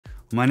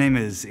My name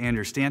is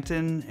Andrew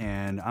Stanton,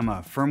 and I'm a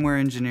firmware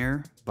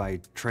engineer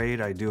by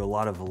trade. I do a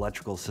lot of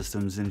electrical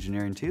systems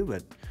engineering too,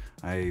 but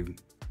I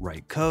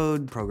write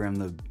code, program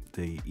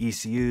the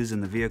ECUs in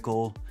the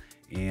vehicle,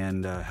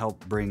 and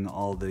help bring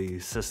all the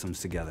systems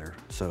together,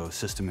 so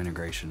system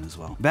integration as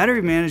well.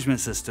 Battery management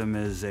system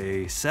is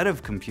a set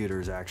of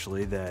computers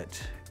actually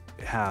that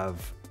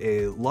have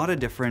a lot of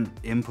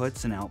different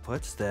inputs and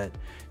outputs that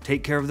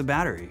take care of the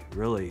battery,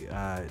 really.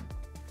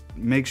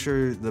 Make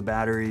sure the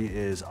battery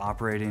is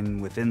operating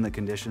within the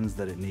conditions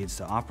that it needs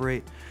to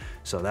operate.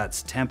 So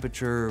that's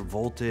temperature,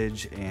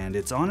 voltage, and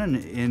it's on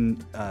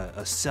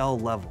a cell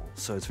level.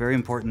 So it's very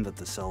important that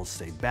the cells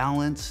stay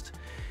balanced,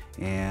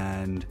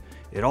 and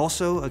it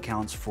also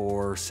accounts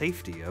for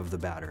safety of the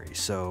battery.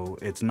 So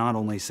it's not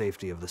only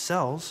safety of the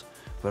cells,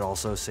 but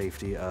also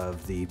safety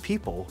of the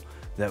people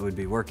that would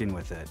be working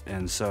with it.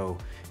 And so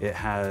it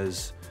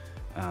has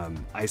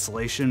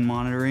isolation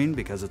monitoring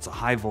because it's a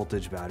high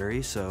voltage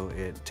battery, so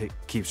it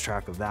keeps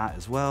track of that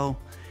as well.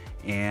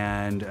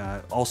 And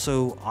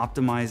also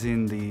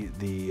optimizing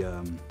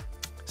the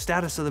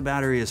status of the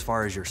battery as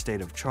far as your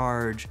state of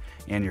charge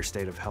and your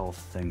state of health,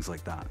 things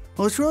like that.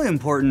 Well, it's really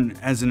important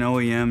as an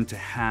OEM to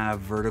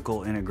have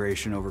vertical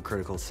integration over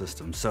critical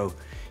systems. So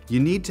you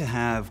need to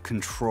have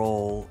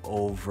control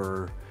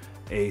over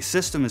a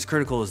system as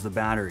critical as the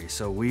battery.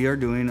 So we are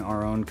doing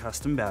our own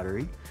custom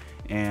battery,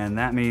 and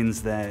that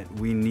means that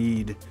we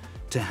need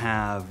to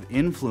have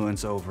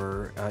influence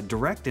over,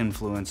 direct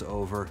influence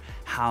over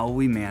how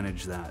we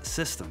manage that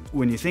system.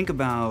 When you think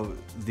about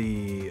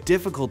the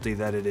difficulty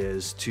that it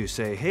is to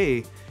say,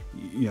 hey,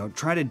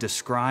 try to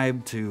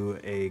describe to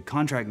a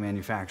contract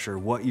manufacturer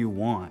what you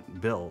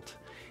want built,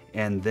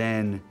 and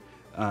then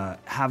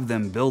have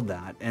them build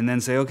that, and then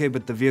say, okay,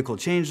 but the vehicle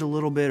changed a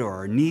little bit, or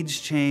our needs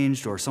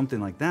changed, or something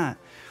like that.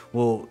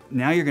 Well,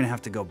 now you're going to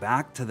have to go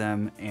back to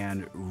them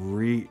and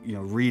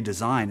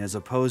redesign, as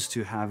opposed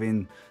to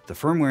having the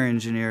firmware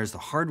engineers, the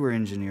hardware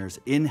engineers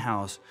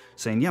in-house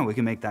saying, yeah, we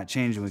can make that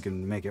change and we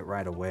can make it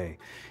right away.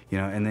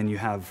 And then you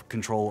have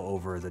control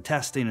over the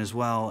testing as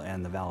well,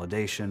 and the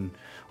validation,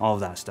 all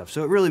of that stuff.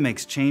 So it really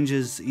makes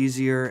changes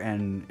easier,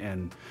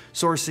 and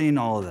sourcing,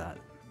 all of that.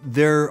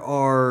 There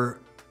are,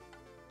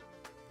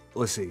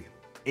 let's see,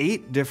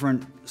 8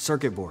 different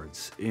circuit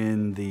boards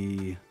in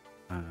the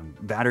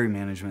battery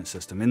management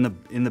system,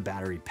 in the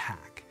battery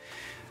pack.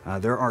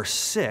 There are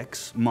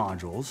 6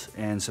 modules,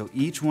 and so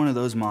each one of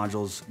those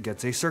modules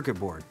gets a circuit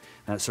board.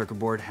 That circuit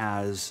board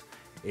has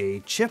a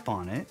chip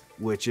on it,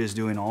 which is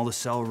doing all the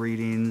cell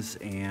readings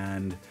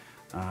and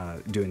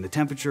doing the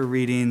temperature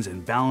readings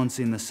and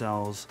balancing the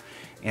cells.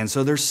 And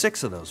so there's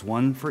 6 of those,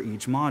 one for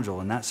each module,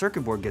 and that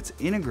circuit board gets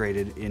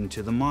integrated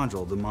into the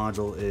module. The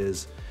module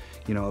is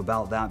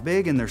about that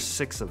big, and there's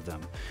 6 of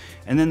them.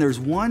 And then there's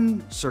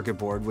one circuit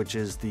board, which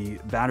is the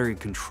battery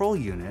control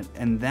unit,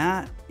 and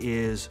that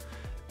is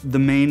the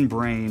main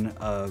brain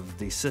of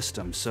the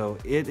system. So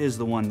it is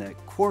the one that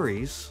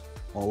queries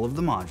all of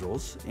the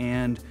modules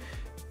and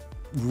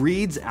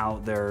reads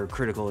out their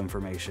critical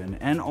information,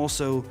 and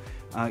also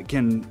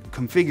can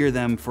configure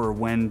them for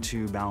when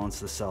to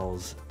balance the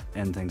cells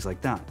and things like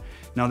that.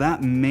 Now,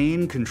 that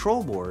main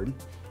control board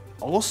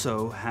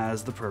also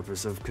has the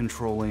purpose of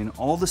controlling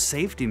all the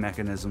safety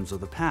mechanisms of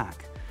the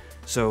pack.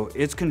 So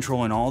it's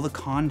controlling all the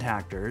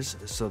contactors.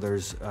 So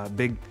there's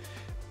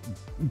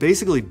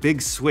basically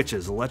big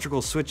switches,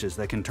 electrical switches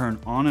that can turn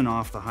on and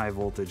off the high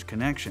voltage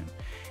connection.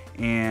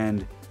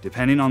 And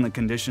depending on the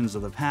conditions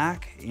of the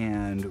pack,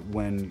 and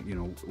when,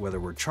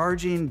 whether we're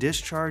charging,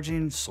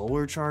 discharging,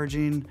 solar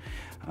charging,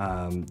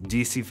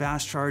 DC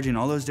fast charging,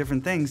 all those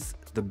different things,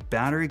 the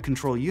battery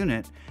control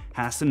unit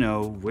has to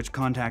know which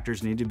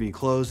contactors need to be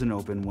closed and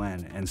open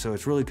when. And so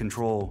it's really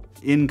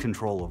in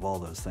control of all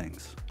those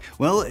things.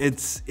 Well,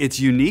 it's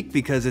unique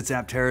because it's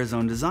Aptera's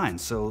own design.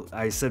 So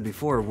I said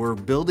before, we're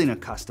building a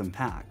custom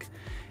pack.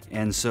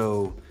 And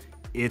so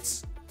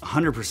it's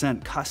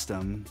 100%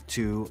 custom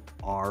to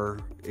our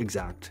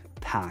exact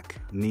pack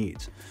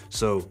needs.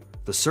 So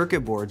the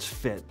circuit boards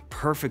fit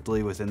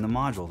perfectly within the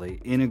module. They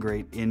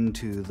integrate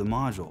into the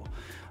module.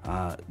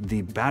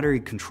 The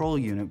battery control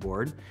unit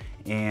board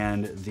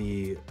and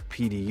the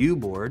PDU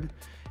board,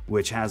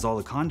 which has all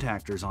the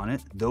contactors on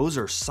it, those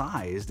are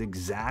sized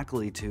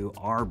exactly to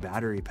our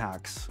battery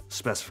pack's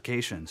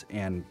specifications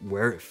and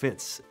where it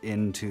fits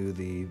into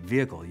the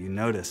vehicle. You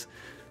notice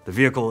the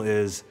vehicle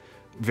is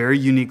very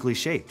uniquely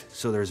shaped,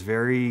 so there's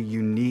very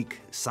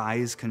unique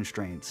size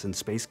constraints and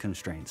space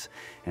constraints,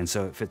 and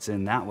so it fits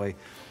in that way,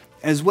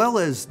 as well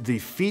as the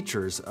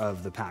features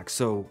of the pack.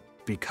 So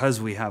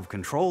because we have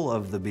control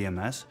of the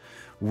BMS,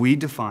 we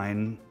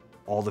define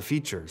all the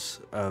features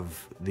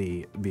of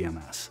the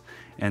BMS.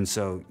 And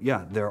so,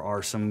 yeah, there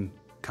are some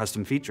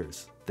custom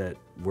features that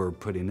we're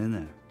putting in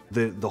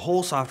there. The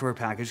whole software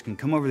package can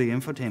come over the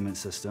infotainment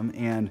system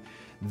and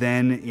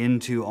then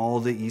into all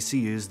the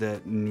ECUs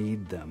that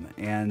need them.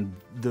 And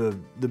the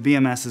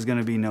BMS is going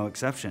to be no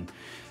exception.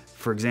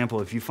 For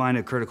example, if you find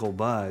a critical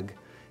bug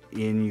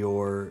in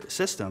your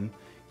system,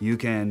 you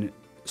can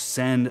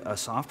send a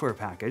software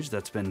package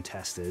that's been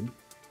tested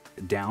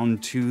down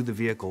to the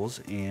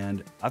vehicles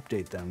and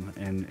update them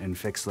and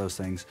fix those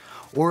things,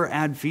 or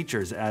add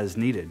features as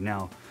needed.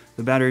 Now,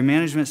 the battery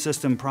management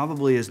system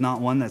probably is not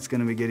one that's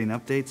going to be getting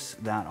updates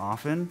that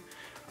often,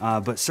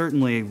 but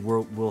certainly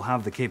we'll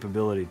have the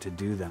capability to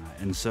do that.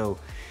 And so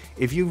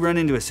if you run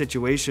into a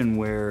situation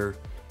where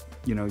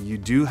you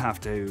do have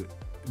to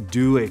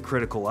do a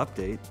critical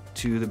update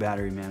to the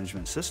battery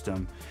management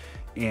system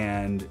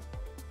and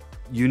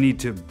you need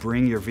to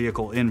bring your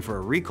vehicle in for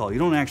a recall, you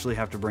don't actually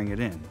have to bring it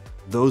in.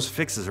 Those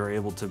fixes are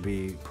able to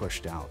be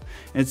pushed out.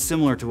 And it's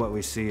similar to what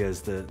we see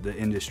as the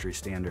industry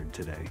standard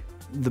today.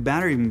 The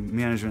battery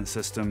management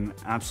system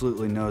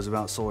absolutely knows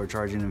about solar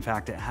charging. In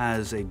fact, it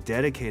has a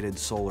dedicated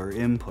solar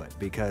input,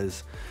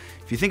 because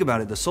if you think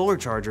about it, the solar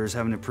charger is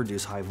having to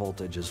produce high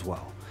voltage as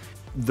well.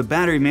 The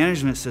battery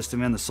management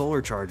system and the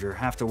solar charger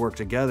have to work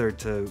together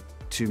to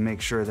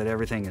make sure that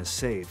everything is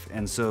safe.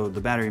 And so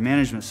the battery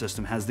management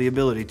system has the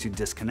ability to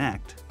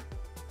disconnect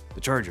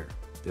the charger.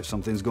 If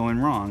something's going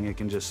wrong, it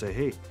can just say,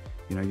 hey,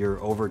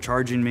 you're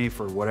overcharging me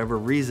for whatever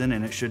reason,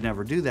 and it should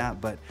never do that.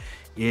 But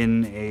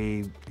in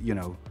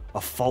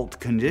a fault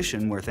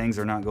condition where things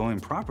are not going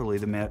properly,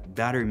 the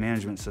battery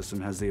management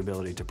system has the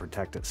ability to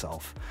protect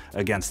itself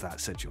against that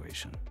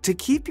situation. To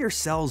keep your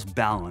cells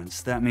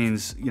balanced, that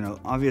means,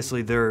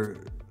 obviously the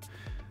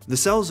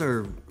cells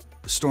are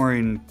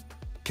storing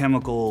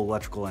chemical,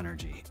 electrical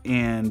energy,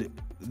 and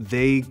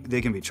they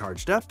can be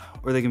charged up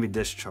or they can be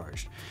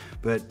discharged.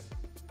 But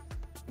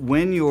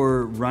when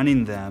you're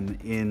running them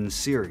in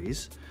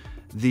series,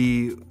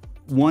 the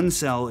one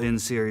cell in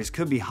series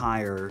could be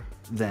higher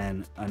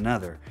than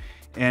another.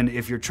 And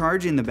if you're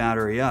charging the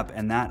battery up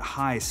and that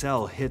high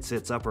cell hits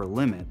its upper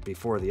limit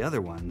before the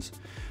other ones,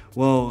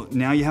 well,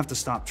 now you have to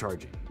stop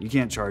charging. You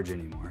can't charge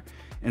anymore.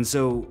 And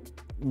so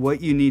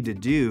what you need to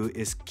do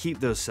is keep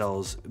those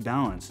cells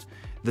balanced.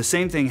 The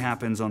same thing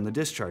happens on the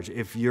discharge.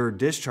 If you're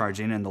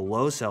discharging and the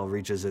low cell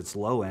reaches its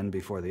low end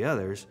before the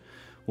others,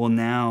 well,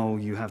 now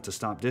you have to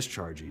stop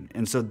discharging.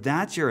 And so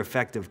that's your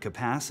effective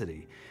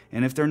capacity.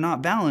 And if they're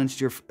not balanced,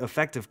 your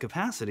effective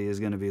capacity is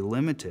going to be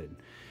limited.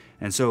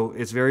 And so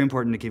it's very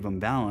important to keep them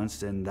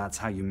balanced, and that's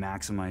how you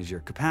maximize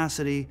your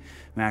capacity,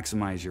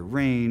 maximize your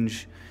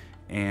range,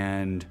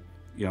 and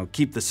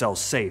keep the cells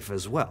safe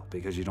as well,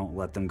 because you don't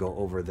let them go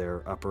over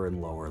their upper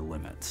and lower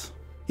limits.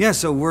 Yeah,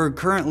 so we're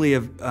currently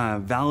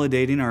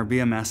validating our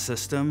BMS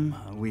system.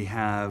 We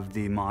have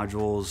the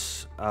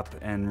modules up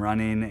and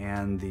running,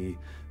 and the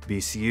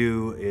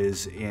BCU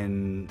is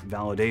in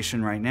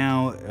validation right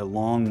now,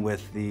 along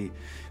with the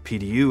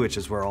PDU, which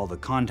is where all the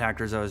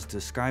contactors I was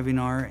describing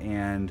are.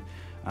 And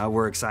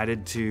we're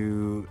excited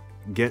to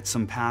get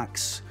some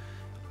packs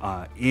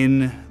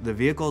in the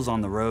vehicles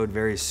on the road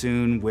very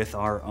soon with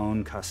our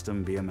own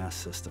custom BMS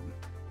system.